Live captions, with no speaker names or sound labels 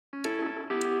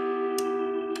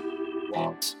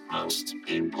What most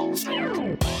people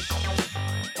think.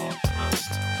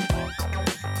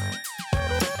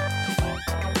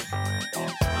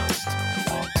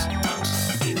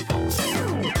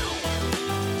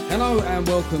 Hello and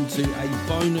welcome to a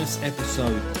bonus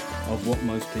episode of What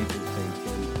Most People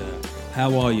Think. And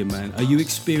how are you, man? Are you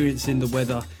experiencing the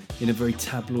weather in a very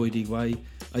tabloidy way?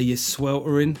 Are you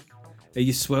sweltering? Are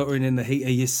you sweltering in the heat? Are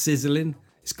you sizzling?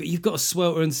 You've got to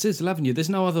swelter and sizzle, haven't you? There's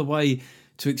no other way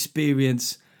to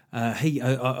experience heat.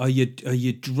 Are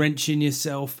you drenching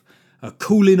yourself?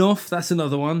 Cooling off, that's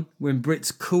another one. When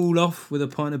Brits cool off with a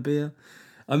pint of beer.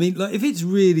 I mean, like, if it's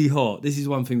really hot, this is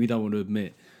one thing we don't want to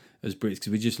admit as Brits,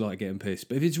 because we just like getting pissed.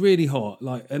 But if it's really hot,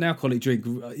 like an alcoholic drink,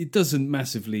 it doesn't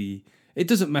massively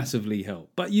help.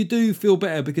 But you do feel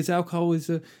better because alcohol is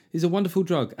a wonderful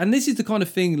drug. And this is the kind of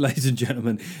thing, ladies and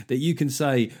gentlemen, that you can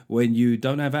say when you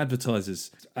don't have advertisers.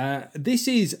 This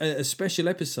is a special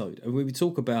episode, and when we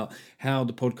talk about how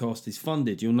the podcast is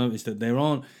funded, you'll notice that there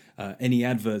aren't any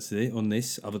adverts on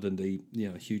this, other than the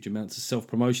huge amounts of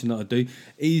self-promotion that I do,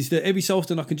 is that every so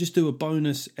often I can just do a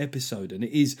bonus episode, and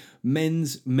it is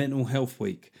Men's Mental Health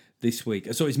Week this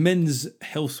week. So it's Men's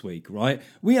Health Week, right?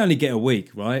 We only get a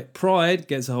week, right? Pride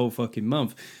gets a whole fucking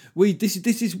month.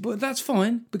 That's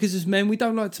fine, because as men we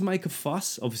don't like to make a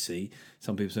fuss. Obviously,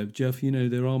 some people say, Jeff,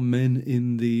 there are men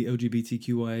in the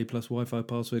LGBTQIA plus Wi-Fi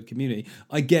password community.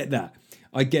 I get that.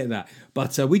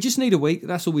 But we just need a week.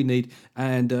 That's all we need.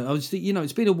 And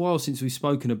it's been a while since we've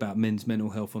spoken about men's mental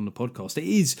health on the podcast. It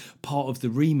is part of the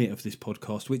remit of this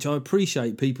podcast, which I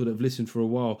appreciate people that have listened for a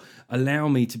while allow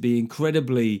me to be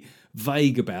incredibly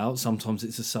vague about. Sometimes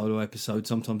it's a solo episode.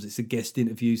 Sometimes it's a guest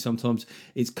interview. Sometimes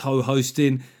it's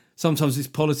co-hosting. Sometimes it's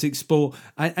politics, sport.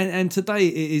 And today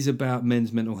it is about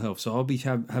men's mental health. So I'll be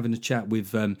having a chat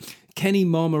with Kenny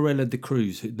Marmarella de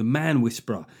Cruz, the man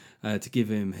whisperer, to give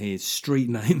him his street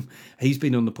name. He's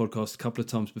been on the podcast a couple of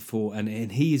times before,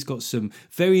 and he has got some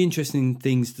very interesting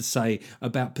things to say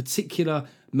about particular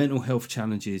mental health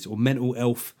challenges or mental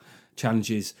health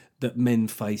challenges that men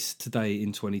face today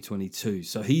in 2022.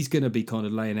 So he's going to be kind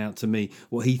of laying out to me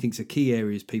what he thinks are key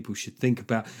areas people should think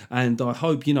about. And I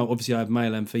hope, obviously I have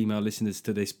male and female listeners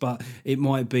to this, but it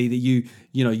might be that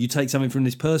you take something from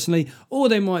this personally, or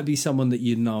there might be someone that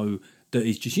that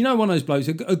is just, one of those blokes,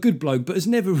 a good bloke, but has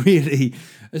never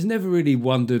really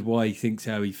wondered why he thinks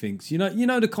how he thinks.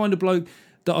 The kind of bloke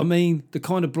that I mean, the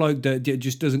kind of bloke that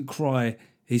just doesn't cry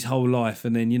his whole life,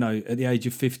 and then, at the age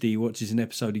of 50, he watches an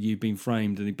episode of You've Been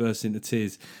Framed and he bursts into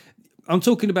tears. I'm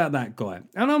talking about that guy.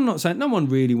 And I'm not saying no one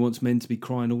really wants men to be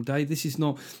crying all day. This is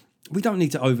not, we don't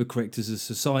need to overcorrect as a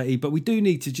society, but we do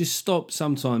need to just stop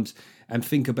sometimes and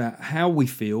think about how we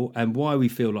feel and why we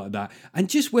feel like that, and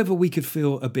just whether we could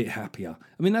feel a bit happier.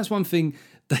 I mean, that's one thing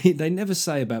they never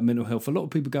say about mental health. A lot of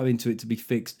people go into it to be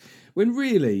fixed, when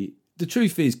really the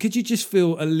truth is, could you just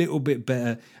feel a little bit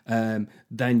better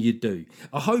than you do?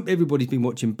 I hope everybody's been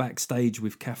watching Backstage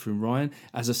with Catherine Ryan.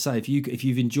 As I say, if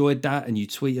you've enjoyed that and you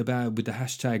tweet about it with the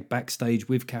hashtag Backstage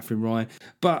with Catherine Ryan,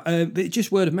 but it's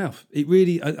just word of mouth. It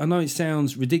really, I know it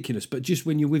sounds ridiculous, but just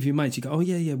when you're with your mates, you go, oh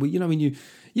yeah. Well, when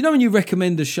you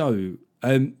recommend a show,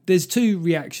 there's two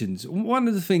reactions. One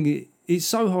of the things, it's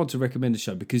so hard to recommend a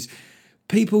show because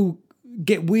people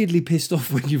get weirdly pissed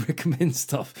off when you recommend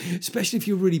stuff, especially if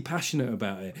you're really passionate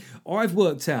about it. I've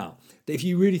worked out that if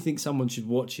you really think someone should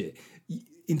watch it,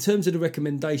 in terms of the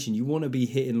recommendation, you want to be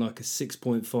hitting like a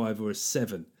 6.5 or a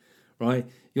 7, right?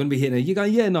 You want to be hitting it. You go,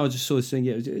 yeah, no, I just saw this thing.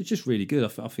 Yeah, it's just really good.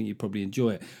 I think you'd probably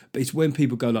enjoy it. But it's when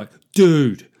people go like,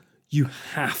 dude, you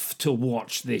have to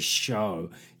watch this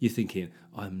show. You're thinking,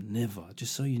 I'm never,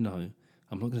 just so you know,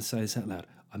 I'm not going to say this out loud,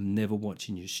 I'm never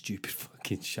watching your stupid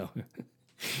fucking show.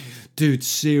 Dude,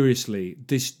 seriously,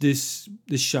 this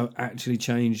show actually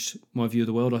changed my view of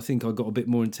the world. I think I got a bit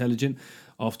more intelligent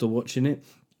after watching it.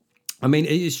 I mean,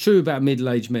 it's true about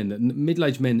middle-aged men, that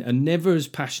middle-aged men are never as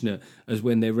passionate as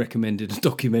when they're recommended a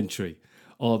documentary,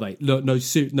 are they? Look, no,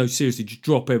 seriously, just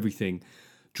drop everything.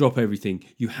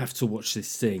 You have to watch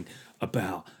this thing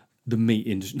about the meat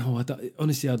industry. No, I don't.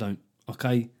 Honestly, I don't,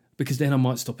 okay? Because then I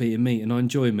might stop eating meat, and I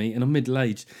enjoy meat, and I'm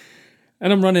middle-aged,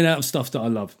 and I'm running out of stuff that I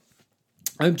love.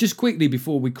 Just quickly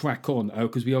before we crack on,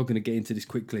 because we are going to get into this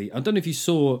quickly, I don't know if you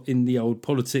saw in the old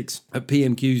politics at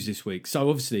PMQs this week. So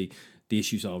obviously the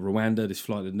issues are Rwanda, this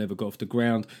flight that never got off the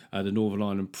ground, the Northern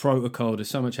Ireland Protocol,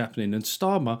 there's so much happening. And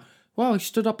Starmer, well, he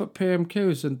stood up at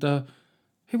PMQs and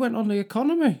he went on the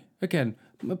economy again.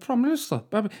 Prime Minister.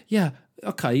 Yeah,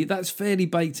 okay, that's fairly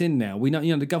baked in now. We know,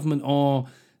 the government are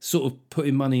sort of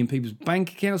putting money in people's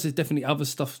bank accounts. There's definitely other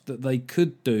stuff that they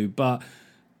could do, but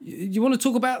You want to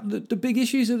talk about the big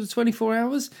issues of the 24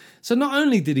 hours? So not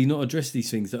only did he not address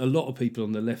these things that a lot of people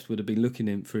on the left would have been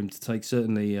looking for him to take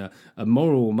certainly a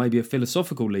moral or maybe a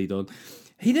philosophical lead on,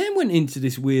 he then went into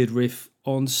this weird riff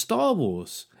on Star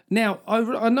Wars. Now,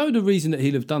 I know the reason that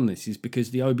he'll have done this is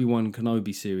because the Obi-Wan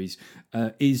Kenobi series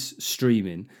is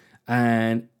streaming,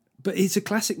 but it's a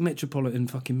classic metropolitan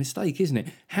fucking mistake, isn't it?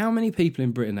 How many people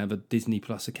in Britain have a Disney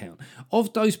Plus account?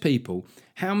 Of those people,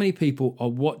 how many people are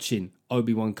watching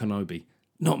Obi-Wan Kenobi?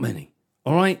 Not many,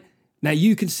 all right? Now,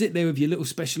 you can sit there with your little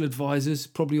special advisors,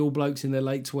 probably all blokes in their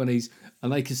late 20s,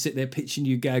 and they can sit there pitching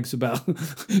you gags about,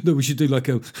 no, we should do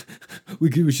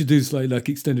we should do this like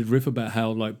extended riff about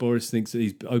how like Boris thinks that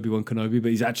he's Obi-Wan Kenobi,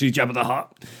 but he's actually Jabba the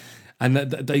Hutt. And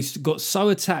they got so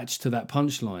attached to that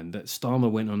punchline that Starmer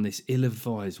went on this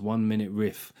ill-advised 1-minute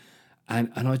riff.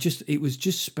 And it was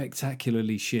just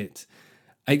spectacularly shit.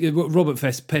 Robert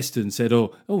Peston said,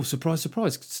 oh, surprise,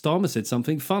 surprise, Starmer said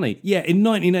something funny. Yeah, in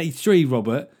 1983,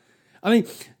 Robert. I mean,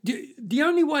 the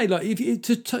only way, like,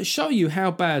 to show you how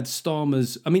bad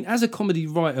Starmer's... I mean, as a comedy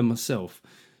writer myself,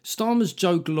 Starmer's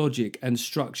joke logic and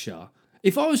structure...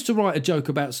 If I was to write a joke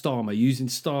about Starmer using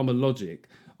Starmer logic...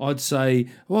 I'd say,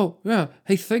 well, yeah,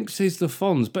 he thinks he's the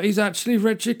Fonz, but he's actually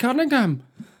Richie Cunningham.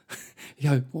 You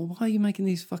go, well, why are you making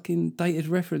these fucking dated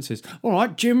references? All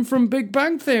right, Jim from Big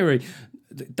Bang Theory.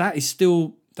 That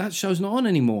show's not on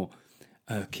anymore.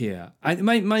 Kia. And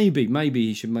maybe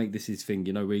he should make this his thing,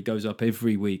 where he goes up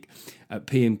every week at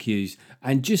PMQs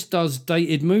and just does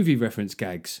dated movie reference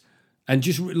gags. And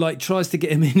just like tries to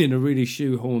get him in a really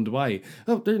shoehorned way.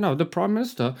 Oh, the Prime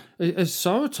Minister is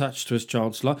so attached to his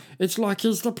Chancellor. It's like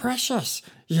he's the precious.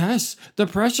 Yes, the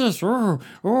precious.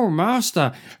 Oh,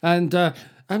 master. And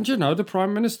the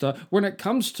Prime Minister, when it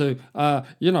comes to,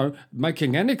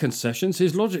 making any concessions,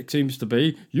 his logic seems to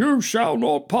be, you shall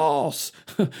not pass.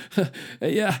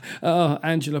 Yeah,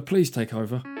 Angela, please take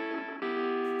over.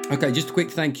 Okay, just a quick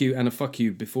thank you and a fuck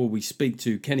you before we speak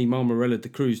to Kenny Marmarella de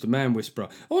Cruz, the Man Whisperer.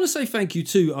 I want to say thank you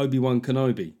to Obi-Wan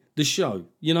Kenobi, the show.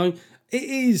 It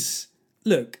is...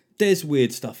 Look, there's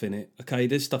weird stuff in it, okay?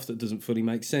 There's stuff that doesn't fully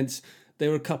make sense.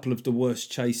 There are a couple of the worst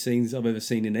chase scenes I've ever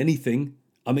seen in anything.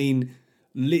 I mean,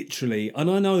 literally. And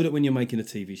I know that when you're making a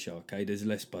TV show, okay, there's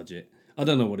less budget. I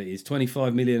don't know what it is,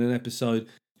 25 million an episode.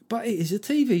 But it's a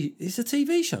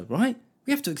TV show, right?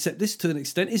 We have to accept this to an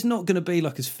extent. It's not going to be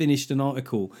like as finished an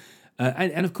article.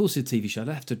 And of course, it's a TV show.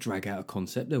 They have to drag out a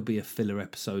concept. There'll be a filler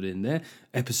episode in there.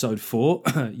 Episode 4,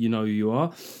 you know who you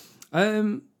are.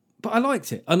 But I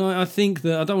liked it. And I think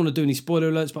that, I don't want to do any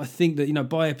spoiler alerts, but I think that,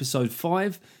 by episode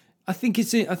 5, I think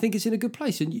it's in a good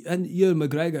place. And Ewan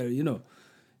McGregor,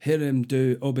 hear him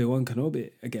do Obi-Wan Kenobi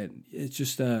again. It's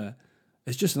just an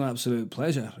absolute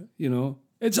pleasure,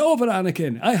 It's over,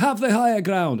 Anakin. I have the higher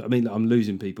ground. I mean, I'm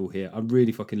losing people here. I'm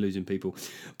really fucking losing people.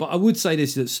 But I would say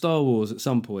this, that Star Wars at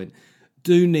some point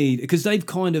do need... Because they've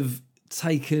kind of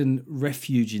taken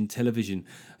refuge in television.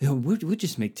 We'll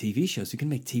just make TV shows. We can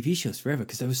make TV shows forever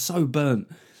because they were so burnt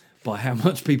by how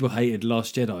much people hated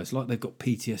Last Jedi. It's like they've got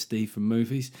PTSD from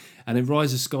movies. And then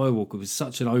Rise of Skywalker was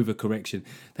such an overcorrection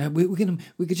that we're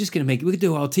just gonna make it. We could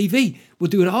do our TV.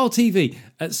 We'll do it our TV.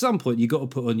 At some point, you got to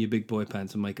put on your big boy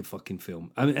pants and make a fucking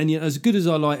film. I mean, and as good as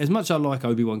as much as I like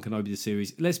Obi-Wan Kenobi the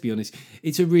series, let's be honest,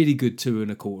 it's a really good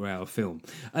 2.25 hour film.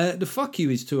 The fuck you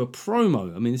is to a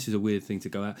promo. I mean, this is a weird thing to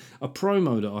go out. A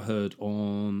promo that I heard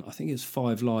on, I think it's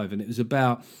 5 Live, and it was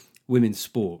about women's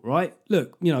sport, right?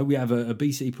 Look, we have a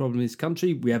obesity problem in this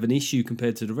country. We have an issue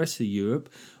compared to the rest of Europe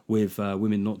with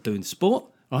women not doing sport,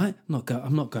 right?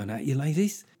 I'm not going at you,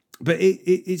 ladies. But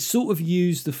it sort of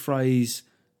used the phrase,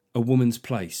 a woman's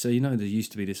place. So, there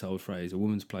used to be this old phrase, a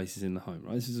woman's place is in the home,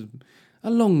 right? This is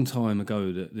a long time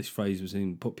ago that this phrase was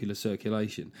in popular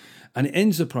circulation. And it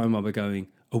ends the promo by going,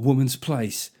 a woman's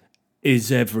place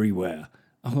is everywhere.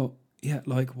 I thought, yeah,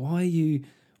 like, why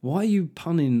are you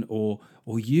punning or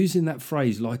using that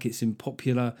phrase like it's in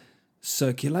popular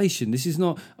circulation? This is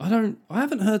not... I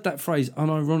haven't heard that phrase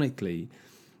unironically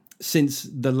since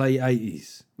the late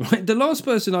 80s. Right? The last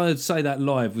person I heard say that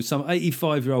live was some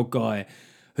 85-year-old guy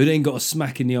who then got a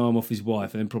smack in the arm off his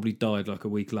wife and then probably died like a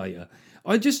week later.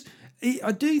 I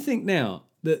do think now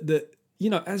that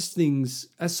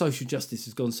as social justice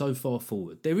has gone so far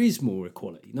forward, there is more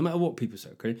equality, no matter what people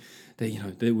say. Okay,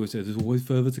 there's always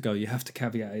further to go. You have to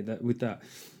caveat that with that.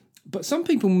 But some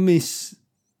people miss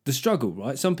the struggle,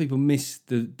 right? Some people miss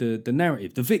the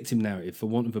narrative, the victim narrative, for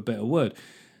want of a better word.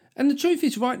 And the truth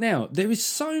is, right now, there is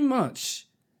so much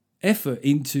effort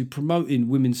into promoting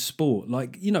women's sport.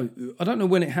 Like, I don't know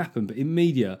when it happened, but in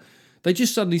media, They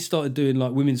just suddenly started doing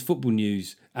like women's football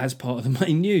news as part of the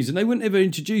main news, and they wouldn't ever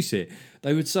introduce it.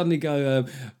 They would suddenly go,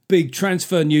 big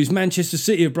transfer news, Manchester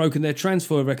City have broken their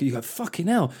transfer record. You go, fucking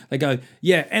hell. They go,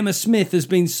 yeah, Emma Smith has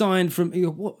been signed from, you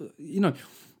go, what, you know.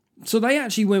 So they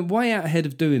actually went way out ahead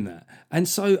of doing that. And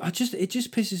so it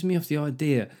just pisses me off, the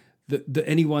idea that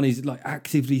anyone is like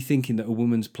actively thinking that a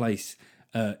woman's place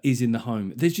is in the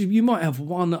home. You might have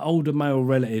one older male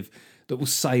relative that will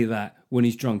say that when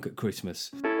he's drunk at Christmas.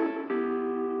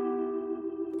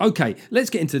 Okay,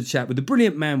 let's get into the chat with the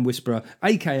brilliant man whisperer,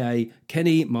 aka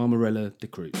Kenny Marmarella de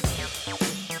Cruz.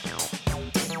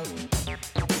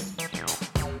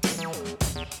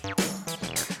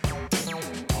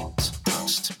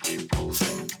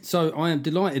 So I am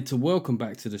delighted to welcome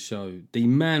back to the show the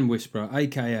man whisperer,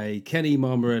 aka Kenny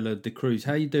Marmarella de Cruz.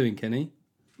 How you doing, Kenny?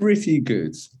 Pretty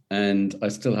good, and I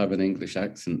still have an English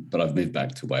accent, but I've moved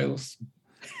back to Wales.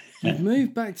 You've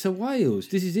moved back to Wales.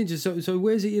 This is interesting. So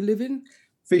where's it you live in?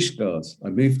 Fishguard. I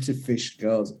moved to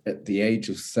Fishguard at the age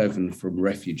of 7 from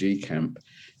refugee camp.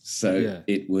 So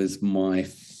It was my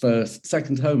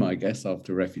second home, I guess,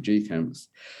 after refugee camps.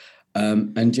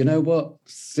 And you know what?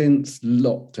 Since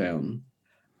lockdown,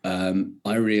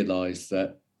 I realised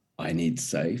that I need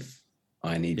safe,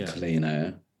 I need clean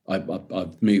air.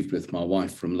 I've moved with my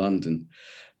wife from London.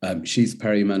 She's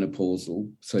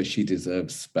perimenopausal, so she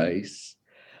deserves space.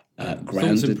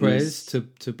 Thoughts and prayers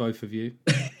to both of you.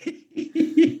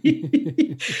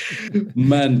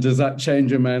 Man, does that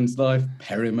change a man's life?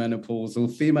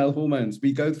 Perimenopausal, female hormones,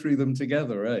 we go through them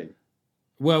together, eh?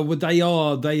 Well, they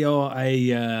are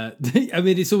a. I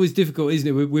mean, it's always difficult, isn't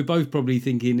it? We're both probably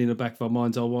thinking in the back of our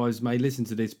minds, our wives may listen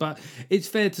to this, but it's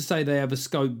fair to say they have a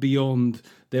scope beyond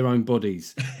their own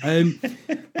bodies.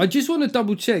 I just want to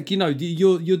double check. You know,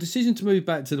 your decision to move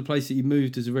back to the place that you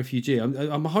moved as a refugee.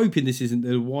 I'm hoping this isn't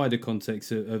the wider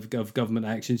context of government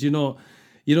actions.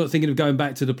 You're not thinking of going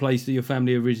back to the place that your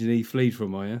family originally fled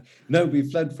from, are you? No, we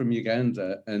fled from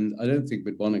Uganda, and I don't think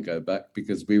we'd want to go back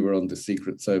because we were on the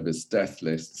Secret Service death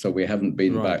list, so we haven't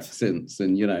been back since.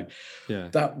 And,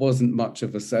 that wasn't much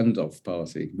of a send-off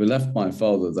party. We left my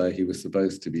father there. He was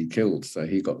supposed to be killed, so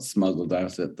he got smuggled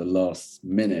out at the last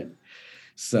minute.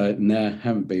 So,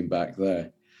 haven't been back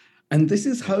there. And this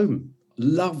is home.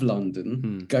 Love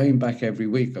London. Going back every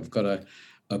week. I've got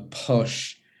a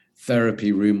posh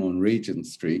therapy room on Regent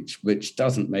Street, which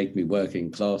doesn't make me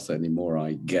working class anymore,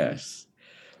 I guess.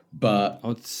 But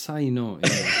I'd say not.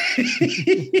 Yeah.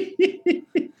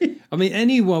 I mean,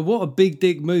 anyone, what a big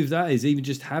dick move that is, even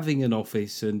just having an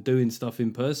office and doing stuff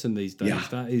in person these days. Yeah.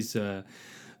 That is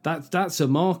that's a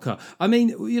marker. I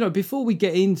mean, before we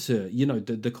get into,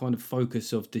 the kind of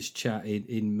focus of this chat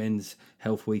in Men's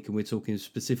Health Week, and we're talking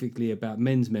specifically about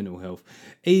men's mental health,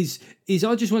 is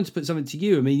I just wanted to put something to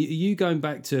you. I mean, you going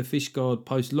back to Fishguard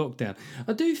post-lockdown,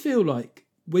 I do feel like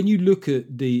when you look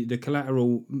at the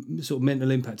collateral sort of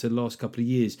mental impact of the last couple of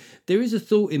years, there is a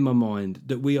thought in my mind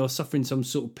that we are suffering some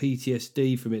sort of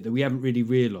PTSD from it that we haven't really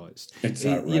realised. It's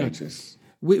outrageous.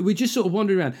 We're just sort of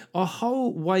wandering around. Our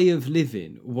whole way of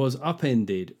living was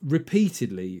upended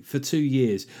repeatedly for 2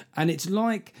 years. And it's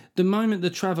like the moment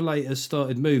the travelator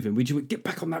started moving, we just went, get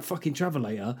back on that fucking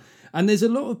travelator. And there's a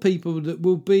lot of people that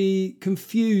will be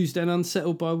confused and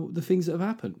unsettled by the things that have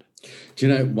happened. Do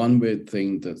you know one weird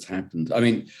thing that's happened? I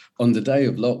mean, on the day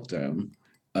of lockdown,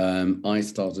 I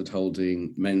started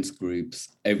holding men's groups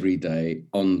every day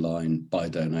online by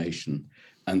donation.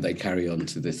 And they carry on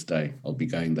to this day. I'll be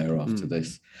going there after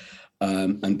this.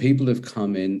 And people have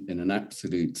come in an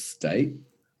absolute state,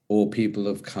 or people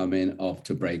have come in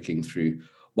after breaking through.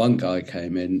 One guy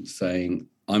came in saying,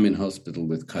 I'm in hospital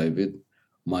with COVID.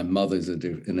 My mother's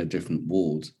in a different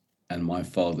ward, and my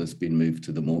father's been moved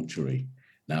to the mortuary.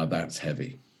 Now that's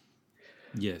heavy.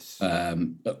 Yes.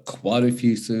 But quite a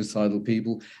few suicidal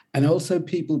people, and also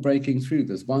people breaking through.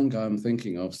 There's one guy I'm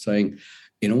thinking of saying,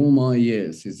 in all my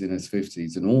years, he's in his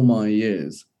 50s, in all my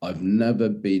years, I've never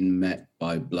been met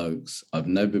by blokes. I've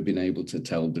never been able to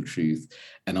tell the truth.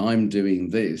 And I'm doing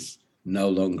this no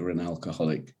longer an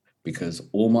alcoholic, because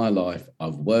all my life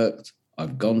I've worked,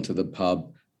 I've gone to the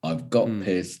pub, I've got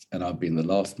pissed, and I've been the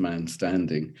last man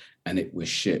standing, and it was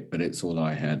shit, but it's all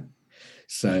I had.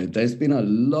 So there's been a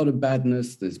lot of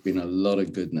badness. There's been a lot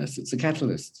of goodness. It's a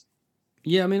catalyst.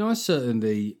 Yeah, I mean,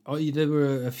 there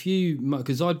were a few,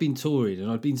 because I'd been touring and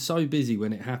I'd been so busy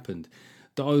when it happened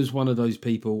that I was one of those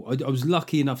people. I was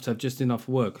lucky enough to have just enough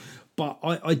work, but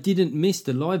I didn't miss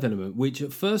the live element, which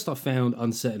at first I found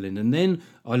unsettling, and then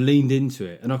I leaned into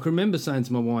it. And I can remember saying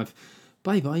to my wife,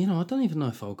 babe, I don't even know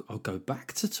if I'll go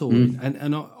back to touring.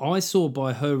 And I saw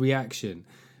by her reaction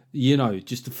You know,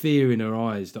 just the fear in her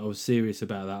eyes that I was serious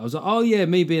about that. I was like, oh yeah,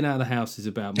 me being out of the house is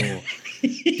about more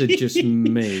than just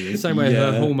me. In the same way,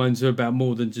 her hormones are about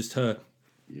more than just her.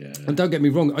 Yeah. And don't get me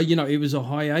wrong, you know, it was a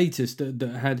hiatus that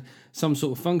had some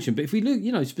sort of function. But if we look,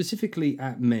 you know, specifically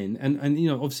at men, and you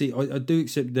know, obviously I do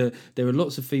accept that there are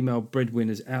lots of female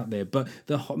breadwinners out there, but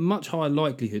the much higher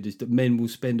likelihood is that men will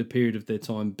spend a period of their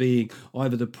time being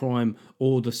either the prime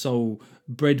or the sole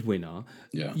breadwinner.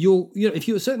 Yeah. You know, if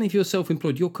you're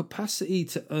self-employed, your capacity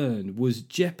to earn was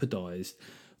jeopardized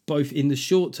both in the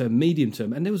short term, medium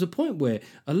term. And there was a point where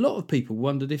a lot of people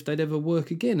wondered if they'd ever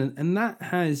work again. And that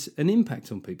has an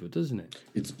impact on people, doesn't it?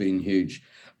 It's been huge.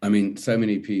 I mean, so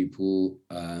many people,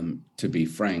 to be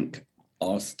frank,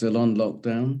 are still on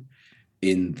lockdown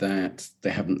in that they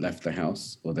haven't left the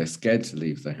house, or they're scared to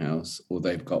leave the house, or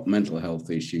they've got mental health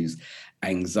issues,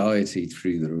 anxiety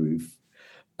through the roof.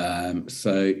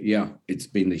 So, yeah, it's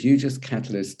been the hugest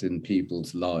catalyst in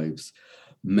people's lives.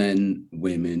 Men,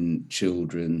 women,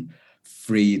 children,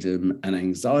 freedom and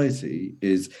anxiety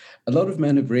is a lot of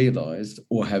men have realized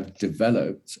or have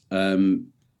developed, you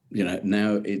know,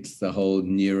 now it's the whole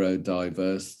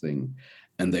neurodiverse thing,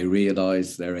 and they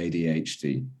realize they're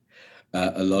ADHD.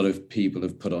 A lot of people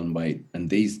have put on weight, and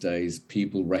these days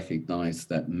people recognize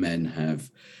that men have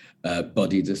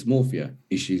body dysmorphia,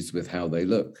 issues with how they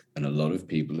look. And a lot of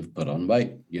people have put on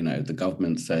weight. You know, the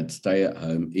government said, stay at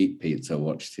home, eat pizza,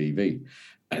 watch TV.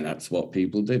 And that's what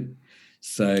people did.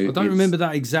 So I don't remember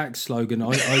that exact slogan.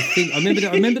 I think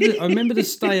I remember the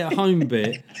stay at home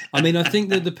bit. I mean, I think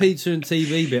that the pizza and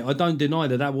TV bit, I don't deny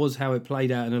that was how it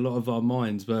played out in a lot of our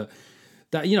minds. But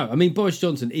that, you know, I mean, Boris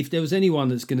Johnson, if there was anyone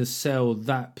that's going to sell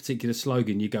that particular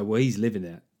slogan, you go, well, he's living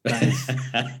it. That is,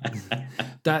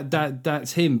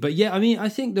 that's him. But yeah, I mean, I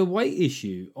think the weight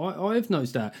issue, I've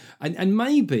noticed that, and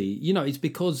maybe, you know, it's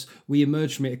because we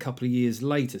emerged from it a couple of years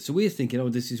later. So we're thinking, oh,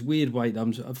 this is weird weight.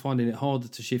 I'm finding it harder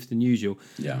to shift than usual.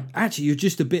 Yeah. Actually, you're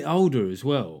just a bit older as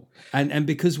well, and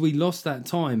because we lost that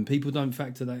time, people don't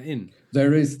factor that in.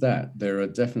 There is that. There are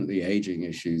definitely aging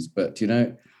issues, but you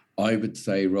know, I would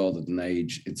say rather than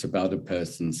age, it's about a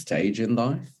person's stage in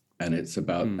life. And it's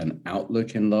about an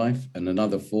outlook in life. And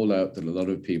another fallout that a lot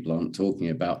of people aren't talking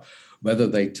about, whether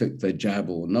they took the jab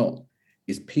or not,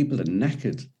 is people are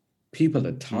knackered. People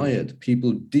are tired.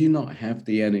 People do not have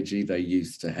the energy they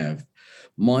used to have.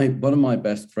 One of my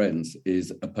best friends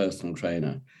is a personal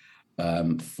trainer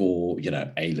for, you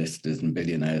know, A-listers and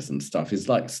billionaires and stuff. He's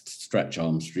like Stretch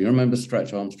Armstrong. You remember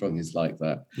Stretch Armstrong? He's like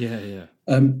that. Yeah.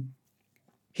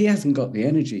 He hasn't got the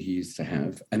energy he used to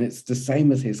have. And it's the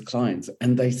same as his clients.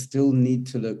 And they still need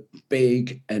to look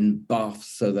big and buff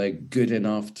so they're good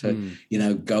enough to, you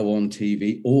know, go on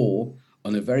TV. Or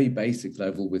on a very basic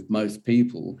level with most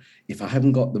people, if I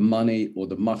haven't got the money or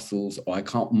the muscles, or I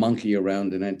can't monkey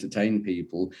around and entertain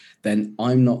people, then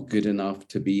I'm not good enough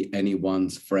to be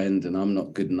anyone's friend, and I'm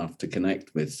not good enough to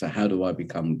connect with. So how do I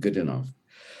become good enough?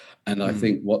 And I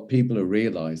think what people are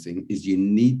realizing is you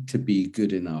need to be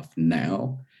good enough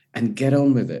now and get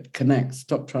on with it. Connect.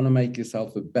 Stop trying to make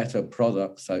yourself a better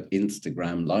product so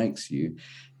Instagram likes you,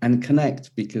 and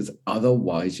connect, because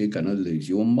otherwise you're going to lose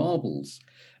your marbles.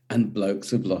 And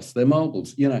blokes have lost their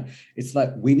marbles. You know, it's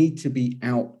like we need to be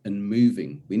out and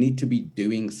moving. We need to be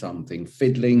doing something,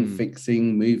 fiddling,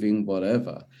 fixing, moving,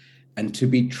 whatever. And to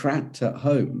be trapped at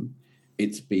home,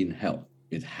 it's been hell.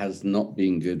 It has not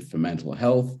been good for mental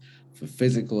health, for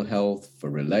physical health, for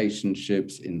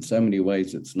relationships. In so many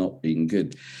ways, it's not been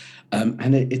good.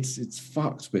 And it's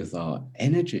fucked with our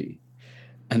energy.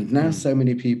 And now so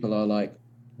many people are like,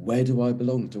 where do I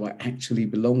belong? Do I actually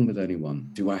belong with anyone?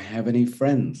 Do I have any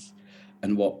friends?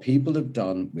 And what people have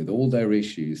done with all their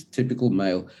issues, typical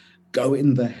male, go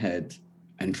in the head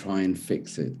and try and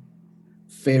fix it.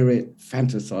 Fear it,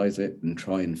 fantasize it, and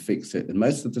try and fix it. And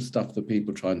most of the stuff that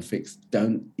people try and fix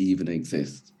don't even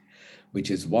exist,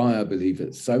 which is why I believe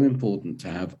it's so important to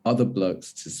have other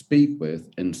blokes to speak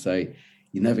with and say,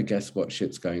 you never guess what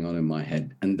shit's going on in my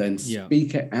head, and then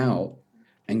speak it out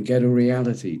and get a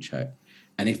reality check.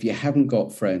 And if you haven't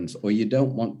got friends, or you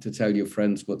don't want to tell your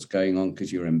friends what's going on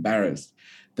because you're embarrassed,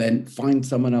 then find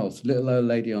someone else, little old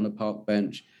lady on a park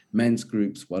bench, men's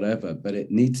groups, whatever, but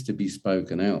it needs to be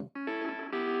spoken out.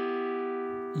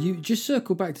 You just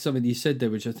circle back to something you said there,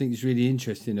 which I think is really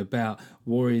interesting, about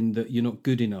worrying that you're not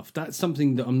good enough. That's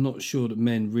something that I'm not sure that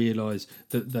men realise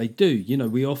that they do. You know,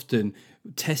 we often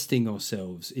testing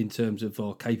ourselves in terms of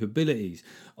our capabilities,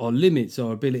 our limits,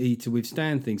 our ability to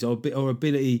withstand things, our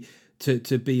ability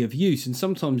to be of use. And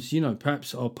sometimes, you know,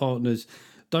 perhaps our partners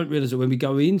don't realise that when we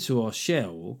go into our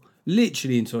shell,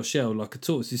 literally into our shell like a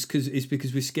tortoise, it's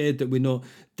because we're scared that we're not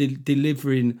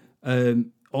delivering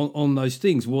on those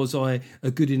things. Was I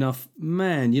a good enough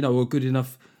man, or a good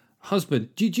enough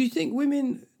husband? Do you think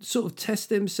women sort of test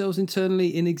themselves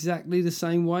internally in exactly the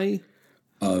same way?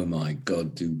 Oh my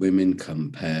God, do women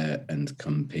compare and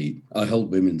compete? I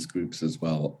hold women's groups as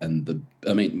well. And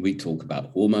we talk about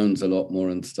hormones a lot more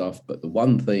and stuff, but the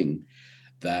one thing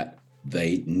that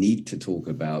they need to talk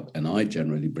about, and I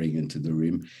generally bring into the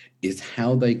room, is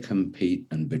how they compete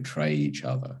and betray each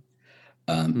other.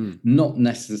 Not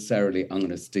necessarily, I'm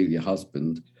going to steal your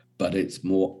husband, but it's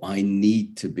more, I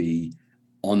need to be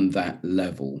on that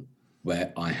level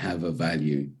where I have a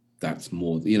value. That's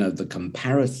more, the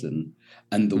comparison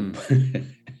and the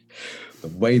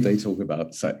way they talk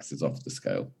about sex is off the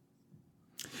scale.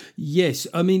 Yes,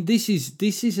 I mean this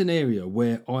is an area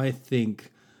where I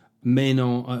think men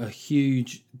are at a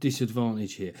huge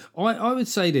disadvantage here. I would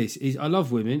say this is I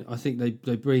love women. I think they've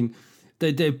been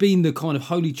the kind of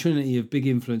holy trinity of big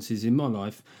influences in my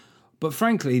life. But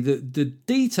frankly, the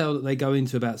detail that they go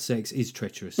into about sex is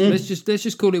treacherous. Let's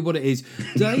just call it what it is.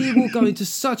 They will go into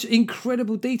such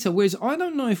incredible detail. Whereas I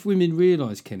don't know if women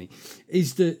realise, Kenny,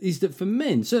 is that for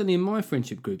men, certainly in my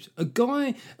friendship groups, a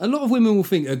lot of women will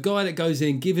think a guy that goes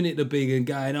in giving it the big and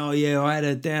going, oh yeah, I had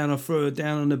her down, I threw her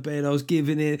down on the bed, I was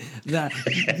giving it that.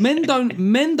 Men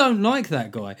don't like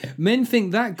that guy. Men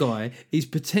think that guy is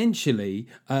potentially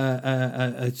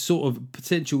a sort of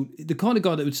potential, the kind of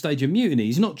guy that would stage a mutiny.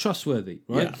 He's not trustworthy. Right.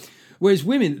 Yeah. Whereas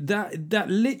women, that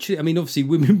literally, I mean, obviously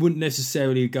women wouldn't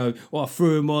necessarily go, oh, I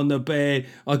threw him on the bed,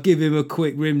 I'll give him a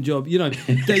quick rim job. They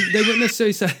wouldn't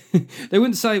necessarily say, they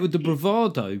wouldn't say it with the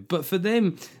bravado, but for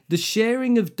them, the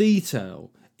sharing of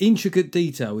detail, intricate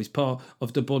detail, is part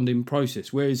of the bonding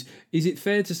process. Whereas, is it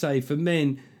fair to say for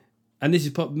men, and this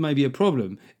is maybe a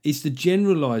problem, it's the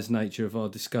generalised nature of our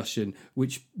discussion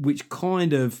which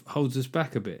kind of holds us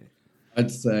back a bit? I'd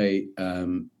say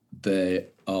there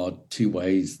are two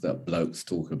ways that blokes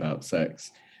talk about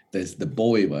sex. There's the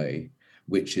boy way,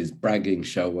 which is bragging,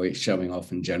 showing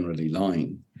off and generally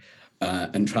lying,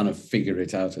 and trying to figure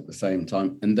it out at the same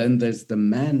time. And then there's the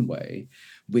man way,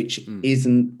 which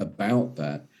isn't about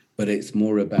that, but it's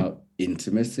more about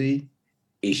intimacy,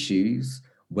 issues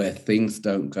where things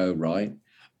don't go right.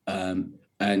 And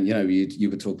you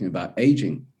were talking about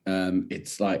aging.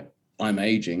 It's like, I'm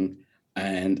aging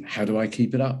and how do I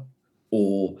keep it up?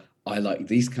 Or I like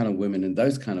these kind of women and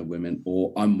those kind of women,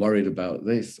 or I'm worried about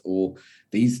this. Or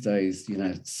these days,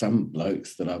 some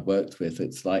blokes that I've worked with,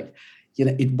 it's like,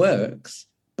 it works,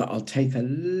 but I'll take a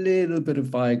little bit of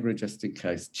Viagra just in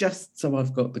case, just so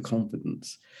I've got the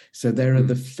confidence. So there are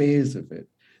the fears of it.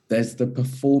 There's the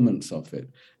performance of it.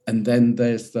 And then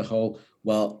there's the whole,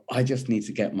 well, I just need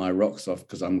to get my rocks off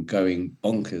because I'm going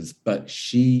bonkers, but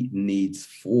she needs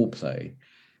foreplay.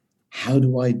 How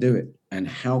do I do it? And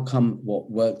how come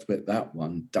what worked with that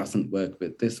one doesn't work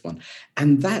with this one?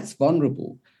 And that's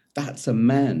vulnerable. That's a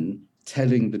man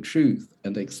telling the truth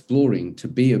and exploring to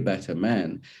be a better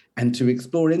man and to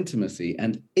explore intimacy.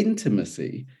 And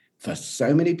intimacy, for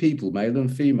so many people, male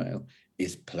and female,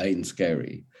 is plain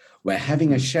scary. Where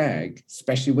having a shag,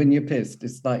 especially when you're pissed,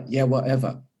 it's like, yeah,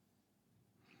 whatever.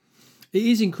 It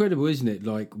is incredible, isn't it?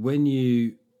 Like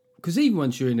because even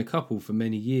once you're in a couple for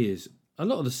many years, a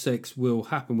lot of the sex will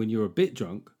happen when you're a bit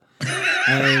drunk.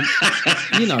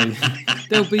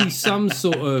 There'll be some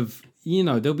sort of,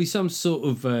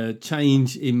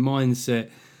 change in mindset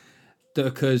that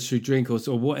occurs through drink or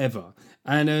whatever.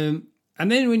 And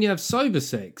then when you have sober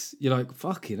sex, you're like,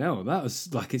 fucking hell, that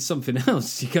was like, it's something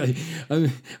else. You go,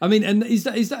 and is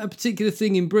that a particular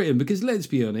thing in Britain? Because let's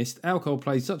be honest, alcohol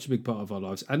plays such a big part of our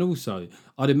lives. And also,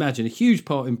 I'd imagine, a huge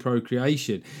part in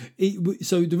procreation.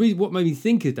 So the reason, what made me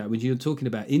think of that when you're talking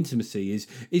about intimacy is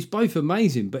it's both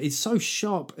amazing, but it's so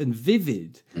sharp and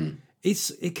vivid.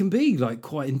 It can be like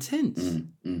quite intense.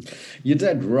 You're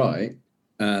dead right.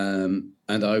 And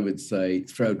I would say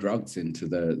throw drugs into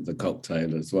the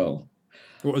cocktail as well.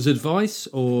 What, as advice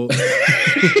or?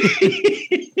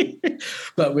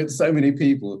 But with so many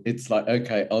people, it's like,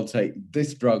 okay, I'll take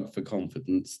this drug for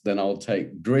confidence, then I'll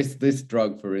take this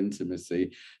drug for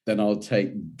intimacy, then I'll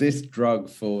take this drug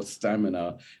for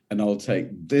stamina, and I'll take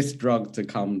this drug to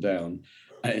calm down.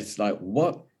 And it's like,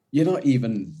 what? You're not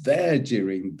even there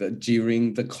during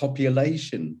the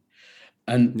copulation.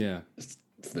 And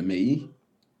for me,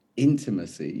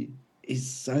 intimacy is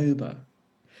sober.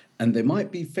 And there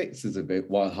might be fixes of it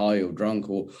while high or drunk,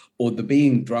 or the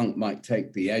being drunk might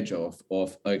take the edge off,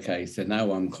 okay, so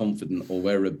now I'm confident, or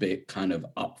we're a bit kind of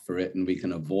up for it and we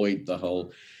can avoid the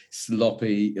whole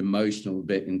sloppy emotional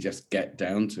bit and just get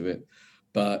down to it.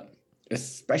 But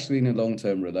especially in a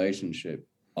long-term relationship,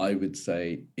 I would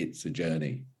say it's a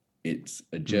journey. It's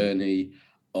a journey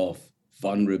of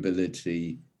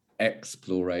vulnerability,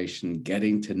 exploration,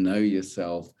 getting to know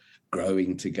yourself,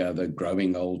 growing together,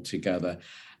 growing old together.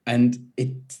 And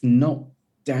it's not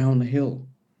downhill,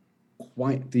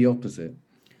 quite the opposite.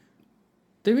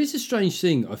 There is a strange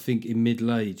thing, I think, in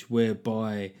middle age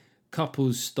whereby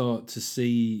couples start to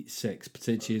see sex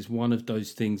potentially as one of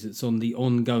those things that's on the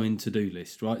ongoing to-do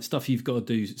list, right? Stuff you've got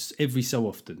to do every so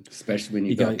often. Especially when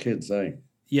you've got kids, eh?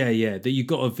 Yeah, that you've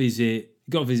got to visit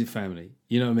family.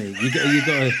 You know what I mean? You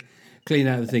got to clean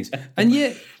out the things. And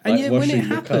yet when it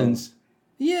happens...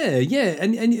 Yeah,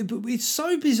 and but it's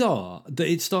so bizarre that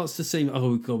it starts to seem,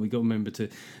 oh God, we got to remember to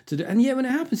do. And yet when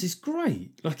it happens, it's great.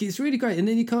 Like, it's really great. And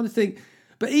then you kind of think,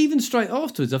 but even straight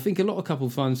afterwards, I think a lot of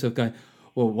couples find themselves going,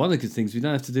 well, one of the good things, we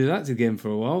don't have to do that again for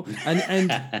a while.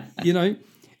 And you know,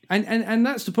 and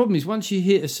that's the problem, is once you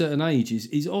hit a certain age,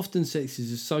 is often sex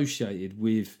is associated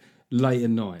with late at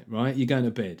night, right? You're going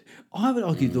to bed. I would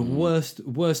argue the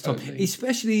worst time,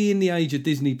 especially in the age of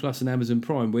Disney Plus and Amazon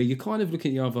Prime, where you're kind of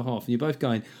looking at the other half and you're both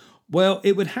going, well,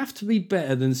 it would have to be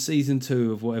better than season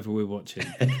 2 of whatever we're watching.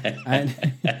 and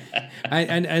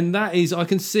that is, I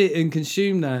can sit and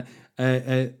consume that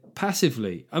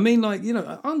passively. I mean, like, you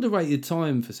know, underrated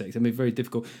time for sex. I mean, very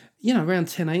difficult. You know, around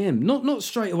 10 a.m. Not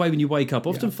straight away when you wake up.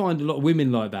 Often find a lot of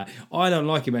women like that. I don't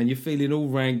like it, man. You're feeling all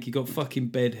rank. You got fucking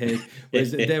bedhead.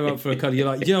 Whereas they're up for a cuddle. You're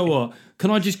like, you know what?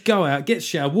 Can I just go out, get a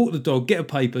shower, walk the dog, get a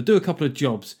paper, do a couple of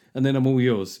jobs, and then I'm all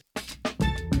yours?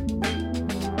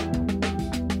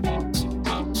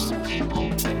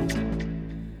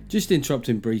 Just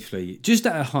interrupting briefly, just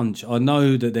at a hunch, I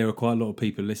know that there are quite a lot of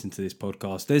people listening to this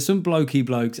podcast. There's some blokey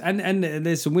blokes and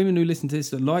there's some women who listen to this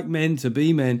that like men to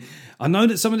be men. I know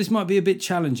that some of this might be a bit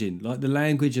challenging, like the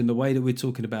language and the way that we're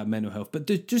talking about mental health, but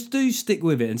just stick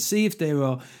with it and see if there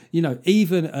are, you know,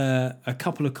 even a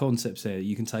couple of concepts there that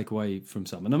you can take away from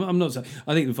some. And I'm not saying,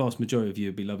 I think the vast majority of you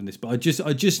would be loving this, but I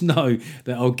just know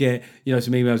that I'll get, you know,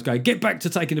 some emails going, get back to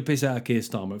taking the piss out of Keir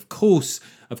Starmer. Of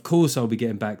course I'll be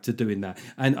getting back to doing that.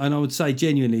 And I would say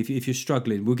genuinely, if you're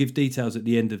struggling, we'll give details at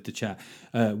the end of the chat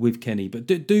with Kenny. But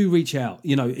do reach out.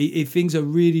 You know, if things are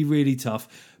really, really tough,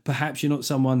 perhaps you're not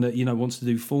someone that, you know, wants to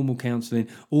do formal counselling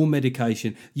or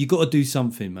medication. You got to do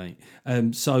something, mate.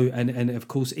 So of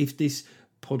course, if this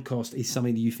podcast is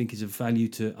something that you think is of value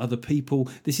to other people,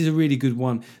 this is a really good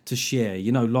one to share,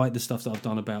 you know, like the stuff that I've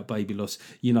done about baby loss,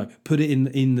 you know, put it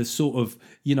in the sort of,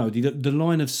 you know, the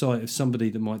line of sight of somebody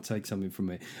that might take something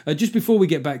from it. Just before we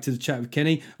get back to the chat with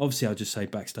Kenny, obviously I'll just say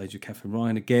Backstage with Kath and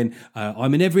Ryan again.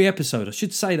 I'm in every episode. I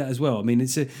should say that as well. I mean,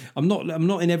 I'm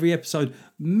not in every episode,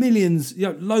 millions, you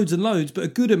know, loads and loads, but a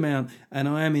good amount, and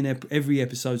I am in every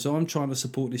episode. So I'm trying to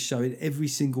support this show in every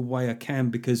single way I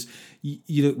can, because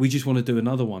you know, we just want to do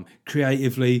another one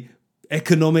creatively,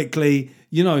 economically.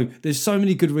 You know, there's so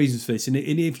many good reasons for this. And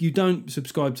if you don't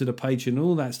subscribe to the Patreon and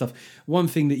all that stuff, one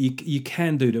thing that you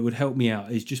can do that would help me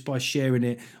out is just by sharing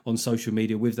it on social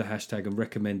media with the hashtag and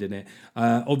recommending it.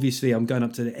 Obviously, I'm going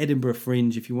up to the Edinburgh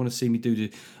Fringe. If you want to see me do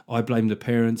the I Blame the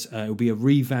Parents, it'll be a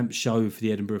revamped show for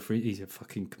the Edinburgh Fringe. He's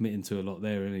fucking committing to a lot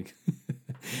there, isn't he?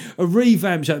 A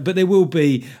revamped show, but there will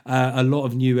be a lot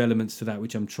of new elements to that,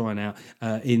 which I'm trying out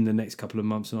in the next couple of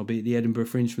months, and I'll be at the Edinburgh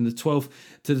Fringe from the 12th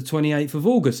to the 28th of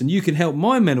August, and you can help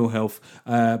my mental health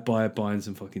by buying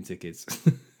some fucking tickets.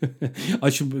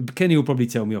 Kenny will probably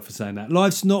tell me off for saying that.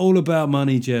 Life's not all about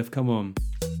money, Jeff. Come on.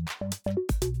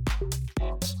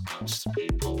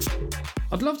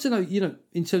 I'd love to know, you know,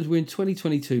 in terms of, we're in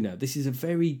 2022 now, this is a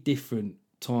very different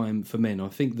time for men. I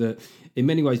think that in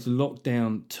many ways the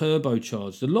lockdown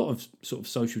turbocharged a lot of sort of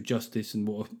social justice and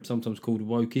what are sometimes called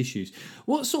woke issues.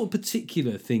 What sort of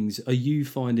particular things are you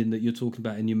finding that you're talking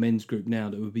about in your men's group now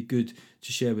that would be good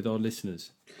to share with our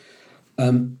listeners?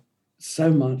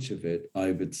 So much of it,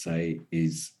 I would say,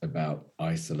 is about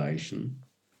isolation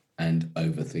and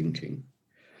overthinking.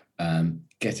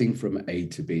 Getting from A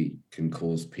to B can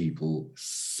cause people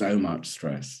so much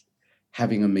stress.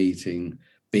 Having a meeting,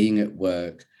 being at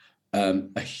work,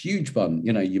 a huge one,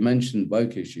 you know, you mentioned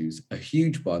woke issues, a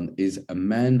huge one is a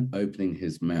man opening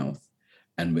his mouth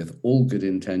and with all good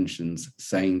intentions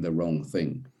saying the wrong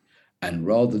thing. And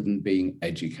rather than being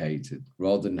educated,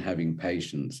 rather than having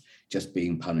patience, just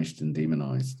being punished and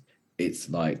demonized. It's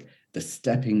like the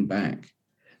stepping back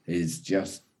is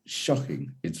just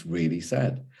shocking. It's really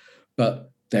sad.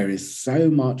 But there is so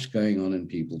much going on in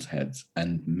people's heads,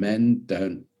 and men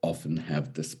don't often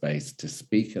have the space to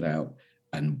speak it out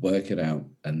and work it out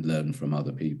and learn from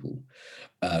other people.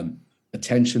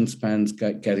 Attention spans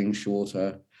getting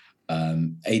shorter,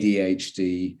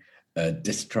 ADHD,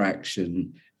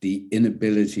 distraction, the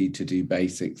inability to do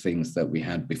basic things that we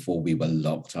had before we were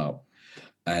locked up.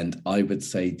 And I would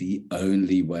say the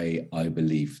only way I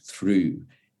believe through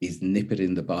is nip it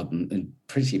in the bud and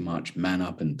pretty much man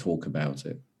up and talk about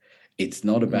it. It's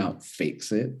not about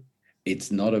fix it.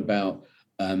 It's not about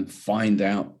find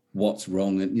out what's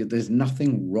wrong. And there's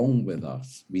nothing wrong with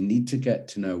us. We need to get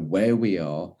to know where we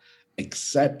are,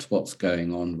 accept what's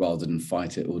going on rather than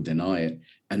fight it or deny it,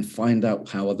 and find out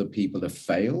how other people have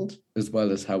failed as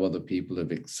well as how other people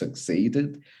have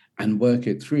succeeded, and work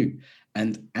it through.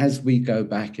 And as we go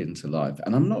back into life,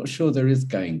 and I'm not sure there is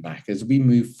going back, as we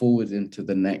move forward into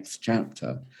the next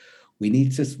chapter, we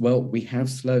need to, well, we have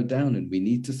slowed down and we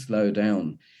need to slow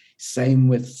down. Same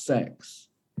with sex,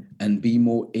 and be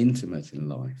more intimate in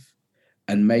life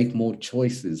and make more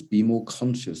choices, be more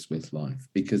conscious with life,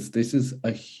 because this is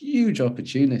a huge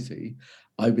opportunity,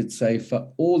 I would say, for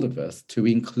all of us to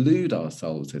include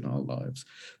ourselves in our lives.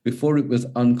 Before it was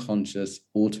unconscious,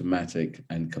 automatic,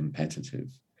 and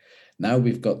competitive. Now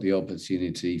we've got the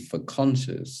opportunity for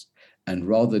conscious, and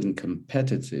rather than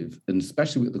competitive, and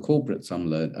especially with the corporates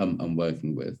I'm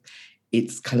working with,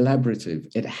 it's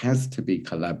collaborative. It has to be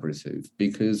collaborative,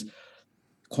 because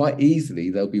quite easily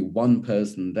there'll be one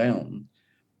person down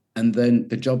and then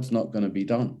the job's not going to be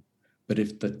done. But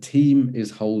if the team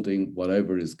is holding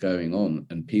whatever is going on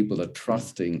and people are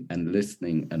trusting and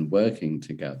listening and working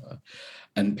together,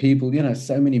 and people,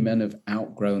 so many men have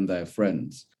outgrown their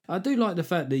friends. I do like the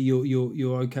fact that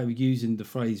you're okay with using the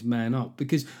phrase "man up,"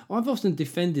 because I've often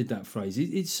defended that phrase.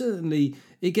 It certainly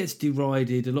gets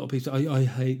derided. A lot of people say, I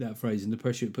hate that phrase and the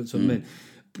pressure it puts on men.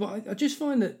 But I just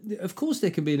find that, of course,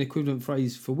 there can be an equivalent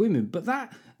phrase for women, but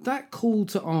that call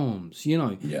to arms,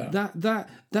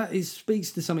 that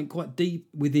speaks to something quite deep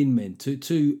within men.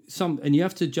 To some, and you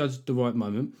have to judge the right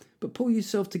moment, but pull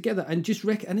yourself together and just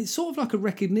and it's sort of like a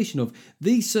recognition of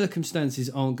these circumstances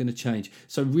aren't going to change.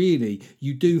 So really,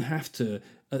 you do have to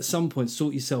at some point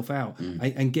sort yourself out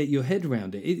and get your head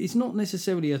around it. It's not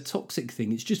necessarily a toxic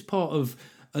thing. It's just part of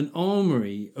an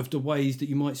armory of the ways that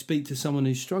you might speak to someone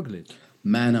who's struggling.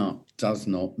 Man up does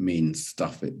not mean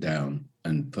stuff it down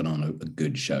and put on a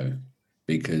good show,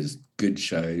 because good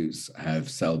shows have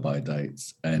sell-by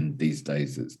dates, and these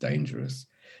days it's dangerous.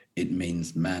 It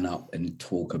means man up and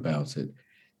talk about it,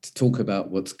 to talk about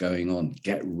what's going on,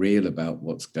 get real about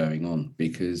what's going on,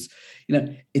 because,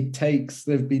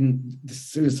 there've been the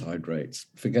suicide rates,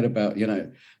 forget about,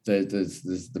 there's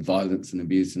the violence and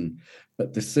abuse,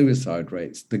 but the suicide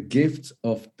rates. The gift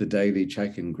of the daily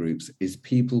check-in groups is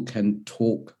people can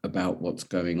talk about what's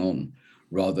going on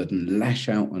rather than lash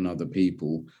out on other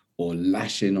people or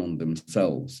lash in on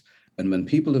themselves. And when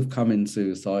people have come in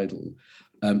suicidal,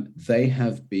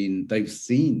 they've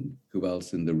seen who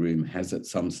else in the room has at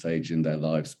some stage in their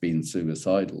lives been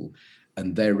suicidal,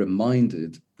 and they're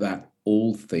reminded that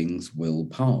all things will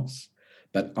pass.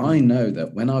 But I know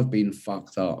that when I've been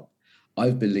fucked up,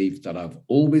 I've believed that I've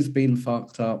always been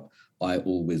fucked up. I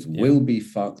always will be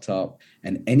fucked up.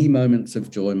 And any moments of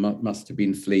joy must have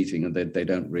been fleeting, and they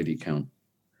don't really count.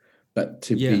 But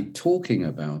to be talking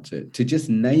about it, to just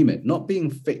name it, not being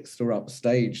fixed or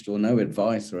upstaged or no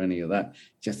advice or any of that,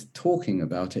 just talking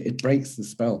about it, it breaks the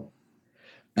spell.